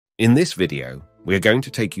In this video, we are going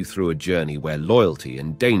to take you through a journey where loyalty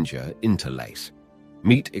and danger interlace.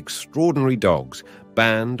 Meet extraordinary dogs,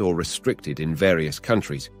 banned or restricted in various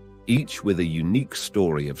countries, each with a unique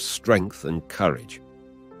story of strength and courage.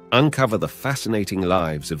 Uncover the fascinating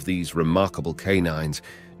lives of these remarkable canines,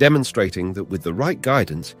 demonstrating that with the right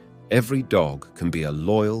guidance, every dog can be a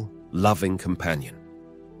loyal, loving companion.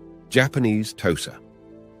 Japanese Tosa.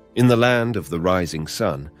 In the land of the rising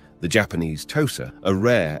sun, the Japanese Tosa, a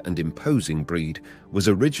rare and imposing breed, was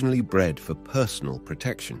originally bred for personal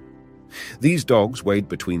protection. These dogs weighed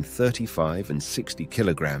between 35 and 60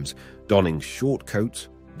 kilograms, donning short coats,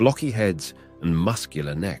 blocky heads, and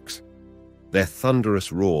muscular necks. Their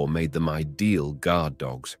thunderous roar made them ideal guard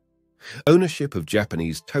dogs. Ownership of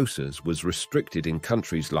Japanese Tosas was restricted in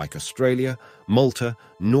countries like Australia, Malta,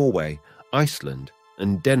 Norway, Iceland,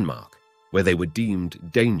 and Denmark, where they were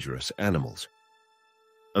deemed dangerous animals.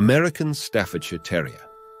 American Staffordshire Terrier,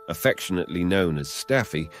 affectionately known as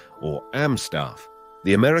Staffy or Amstaff,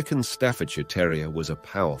 the American Staffordshire Terrier was a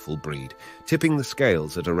powerful breed, tipping the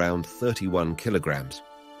scales at around 31 kilograms.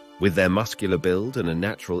 With their muscular build and a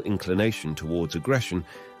natural inclination towards aggression,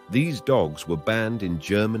 these dogs were banned in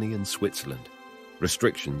Germany and Switzerland.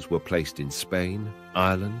 Restrictions were placed in Spain,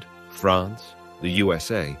 Ireland, France, the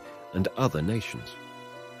USA, and other nations.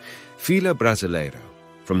 Fila Brasileiro.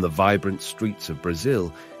 From the vibrant streets of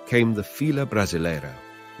Brazil came the Fila Brasileiro,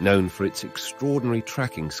 known for its extraordinary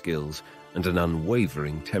tracking skills and an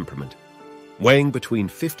unwavering temperament. Weighing between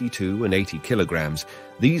 52 and 80 kilograms,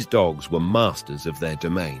 these dogs were masters of their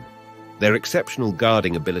domain. Their exceptional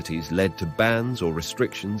guarding abilities led to bans or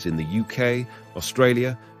restrictions in the UK,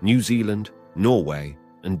 Australia, New Zealand, Norway,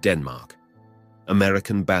 and Denmark.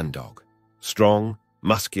 American Bandog. Strong,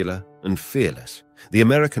 muscular, and fearless, the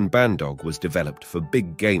American Bandog was developed for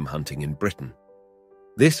big game hunting in Britain.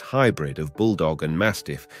 This hybrid of bulldog and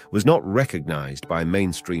mastiff was not recognized by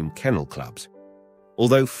mainstream kennel clubs.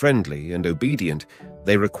 Although friendly and obedient,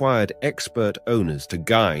 they required expert owners to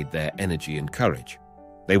guide their energy and courage.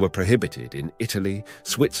 They were prohibited in Italy,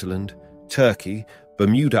 Switzerland, Turkey,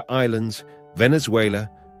 Bermuda Islands, Venezuela,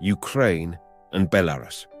 Ukraine, and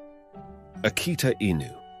Belarus. Akita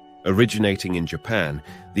Inu. Originating in Japan,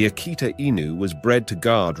 the Akita Inu was bred to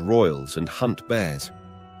guard royals and hunt bears.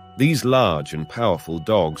 These large and powerful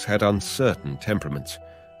dogs had uncertain temperaments.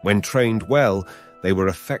 When trained well, they were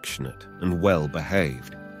affectionate and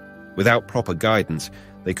well-behaved. Without proper guidance,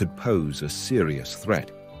 they could pose a serious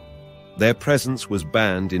threat. Their presence was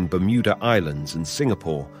banned in Bermuda Islands and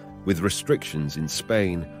Singapore, with restrictions in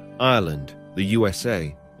Spain, Ireland, the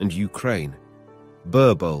USA, and Ukraine.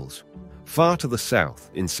 Boer Bowls. Far to the south,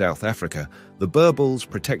 in South Africa, the Boer Bowls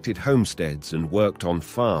protected homesteads and worked on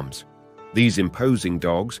farms. These imposing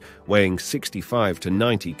dogs, weighing 65 to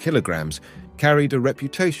 90 kilograms, carried a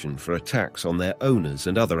reputation for attacks on their owners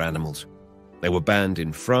and other animals. They were banned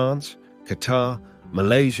in France, Qatar,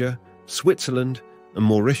 Malaysia, Switzerland, and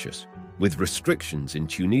Mauritius, with restrictions in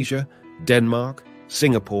Tunisia, Denmark,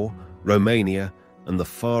 Singapore, Romania, and the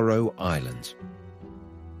Faroe Islands.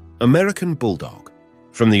 American Bulldog.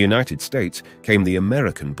 From the United States came the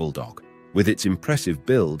American Bulldog, with its impressive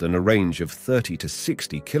build and a range of 30 to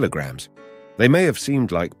 60 kilograms. They may have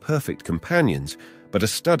seemed like perfect companions, but a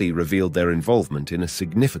study revealed their involvement in a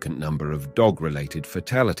significant number of dog-related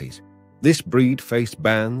fatalities. This breed faced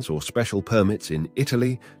bans or special permits in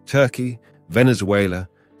Italy, Turkey, Venezuela,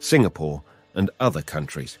 Singapore, and other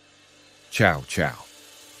countries. Chow Chow.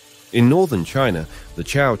 In northern China, the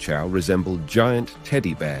Chow Chow resembled giant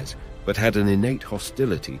teddy bears, but had an innate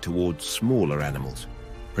hostility towards smaller animals.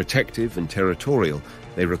 Protective and territorial,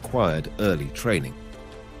 they required early training.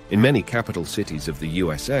 In many capital cities of the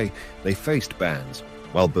USA, they faced bans,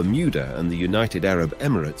 while Bermuda and the United Arab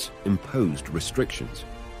Emirates imposed restrictions.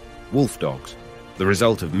 Wolf dogs, the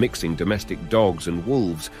result of mixing domestic dogs and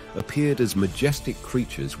wolves, appeared as majestic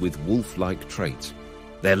creatures with wolf-like traits.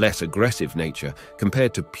 Their less aggressive nature,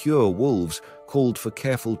 compared to pure wolves, called for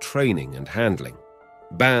careful training and handling.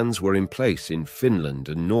 Bans were in place in Finland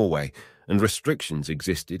and Norway, and restrictions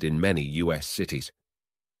existed in many US cities.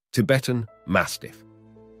 Tibetan Mastiff.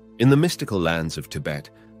 In the mystical lands of Tibet,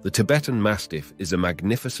 the Tibetan Mastiff is a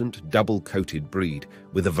magnificent double-coated breed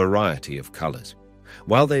with a variety of colors.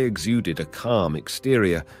 While they exuded a calm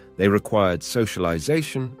exterior, they required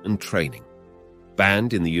socialization and training.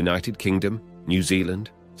 Banned in the United Kingdom, New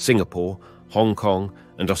Zealand, Singapore, Hong Kong,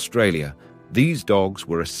 and Australia, these dogs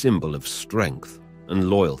were a symbol of strength and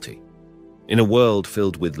loyalty. In a world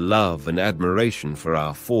filled with love and admiration for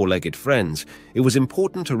our four-legged friends, it was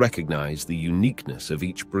important to recognize the uniqueness of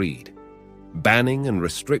each breed. Banning and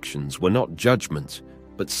restrictions were not judgments,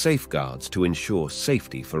 but safeguards to ensure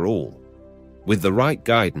safety for all. With the right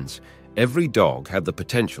guidance, every dog had the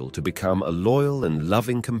potential to become a loyal and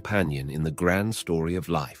loving companion in the grand story of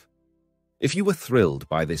life. If you were thrilled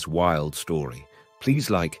by this wild story,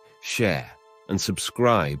 please like, share, and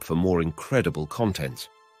subscribe for more incredible content.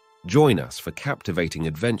 Join us for captivating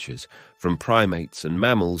adventures from primates and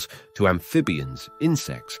mammals to amphibians,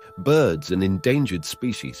 insects, birds, and endangered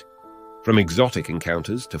species. From exotic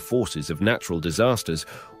encounters to forces of natural disasters,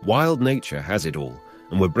 Wild Nature has it all,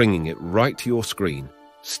 and we're bringing it right to your screen.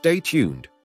 Stay tuned